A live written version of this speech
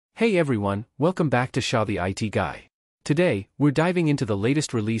Hey everyone, welcome back to Sha The IT Guy. Today, we're diving into the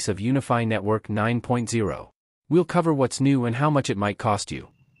latest release of UniFi Network 9.0. We'll cover what's new and how much it might cost you.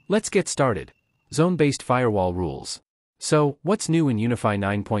 Let's get started. Zone-Based Firewall Rules. So, what's new in UniFi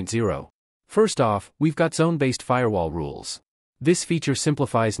 9.0? First off, we've got Zone-Based Firewall Rules. This feature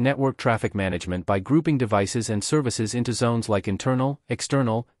simplifies network traffic management by grouping devices and services into zones like internal,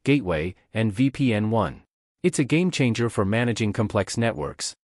 external, gateway, and VPN1. It's a game changer for managing complex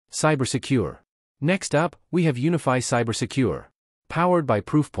networks. CyberSecure. Next up, we have UniFi CyberSecure. Powered by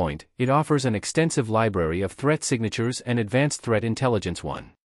Proofpoint, it offers an extensive library of threat signatures and advanced threat intelligence.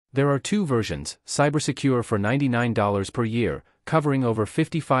 There are two versions: CyberSecure for $99 per year, covering over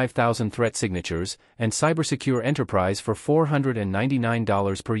 55,000 threat signatures, and CyberSecure Enterprise for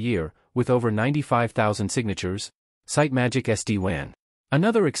 $499 per year, with over 95,000 signatures. SiteMagic SD-WAN.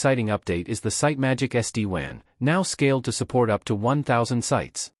 Another exciting update is the SiteMagic SD-WAN, now scaled to support up to 1,000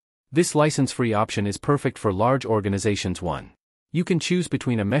 sites. This license-free option is perfect for large organizations. You can choose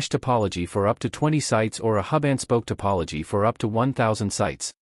between a mesh topology for up to 20 sites or a hub-and-spoke topology for up to 1,000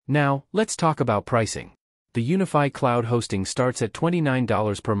 sites. Now, let's talk about pricing. The UniFi Cloud Hosting starts at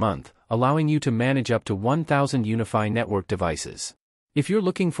 $29 per month, allowing you to manage up to 1,000 UniFi network devices. If you're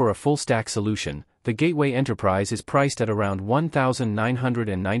looking for a full-stack solution, the Gateway Enterprise is priced at around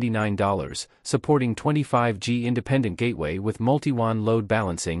 $1,999, supporting 25G independent gateway with multi-WAN load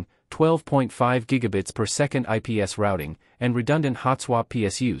balancing, 12.5 gigabits per second IPS routing, and redundant hot-swap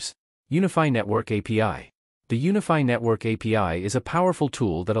PSUs. UniFi Network API. The UniFi Network API is a powerful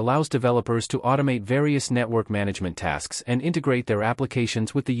tool that allows developers to automate various network management tasks and integrate their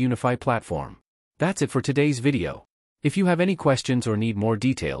applications with the UniFi platform. That's it for today's video. If you have any questions or need more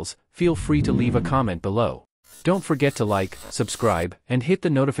details, feel free to leave a comment below. Don't forget to like, subscribe, and hit the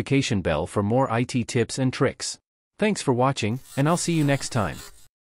notification bell for more IT tips and tricks. Thanks for watching, and I'll see you next time.